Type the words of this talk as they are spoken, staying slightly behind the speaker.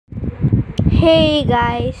Hey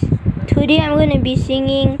guys, today I'm gonna be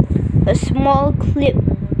singing a small clip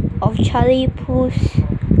of Charlie Puth's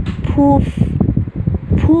Puth.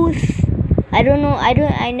 I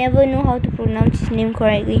never know how to pronounce his name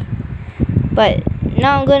correctly. But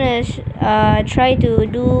now I'm gonna try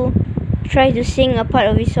to sing a part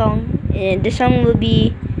of his song. The song will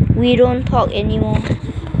be "We Don't Talk Anymore."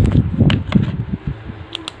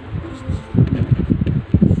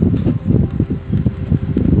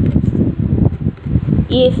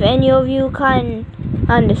 If any of you can't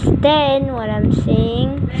understand what I'm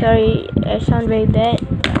saying, sorry, I sound very bad.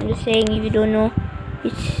 I'm just saying, if you don't know,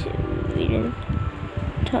 it's we don't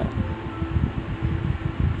talk.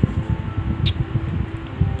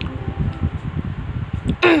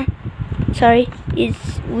 Sorry,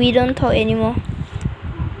 it's "We Don't Talk Anymore"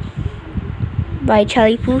 by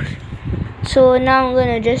Charlie Puth. So now I'm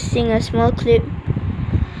gonna just sing a small clip.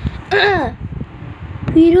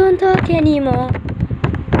 We don't talk anymore.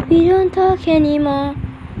 We don't talk anymore.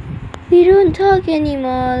 We don't talk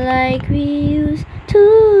anymore like we used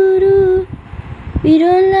to do. We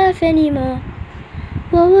don't laugh anymore.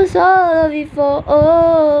 What was all of it for?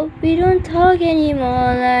 Oh, we don't talk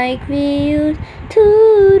anymore like we used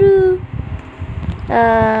to do.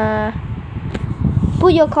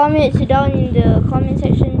 Put your comments down in the comment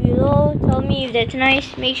section below. Tell me if that's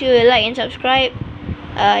nice. Make sure you like and subscribe.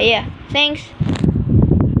 Yeah, thanks.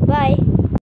 Bye.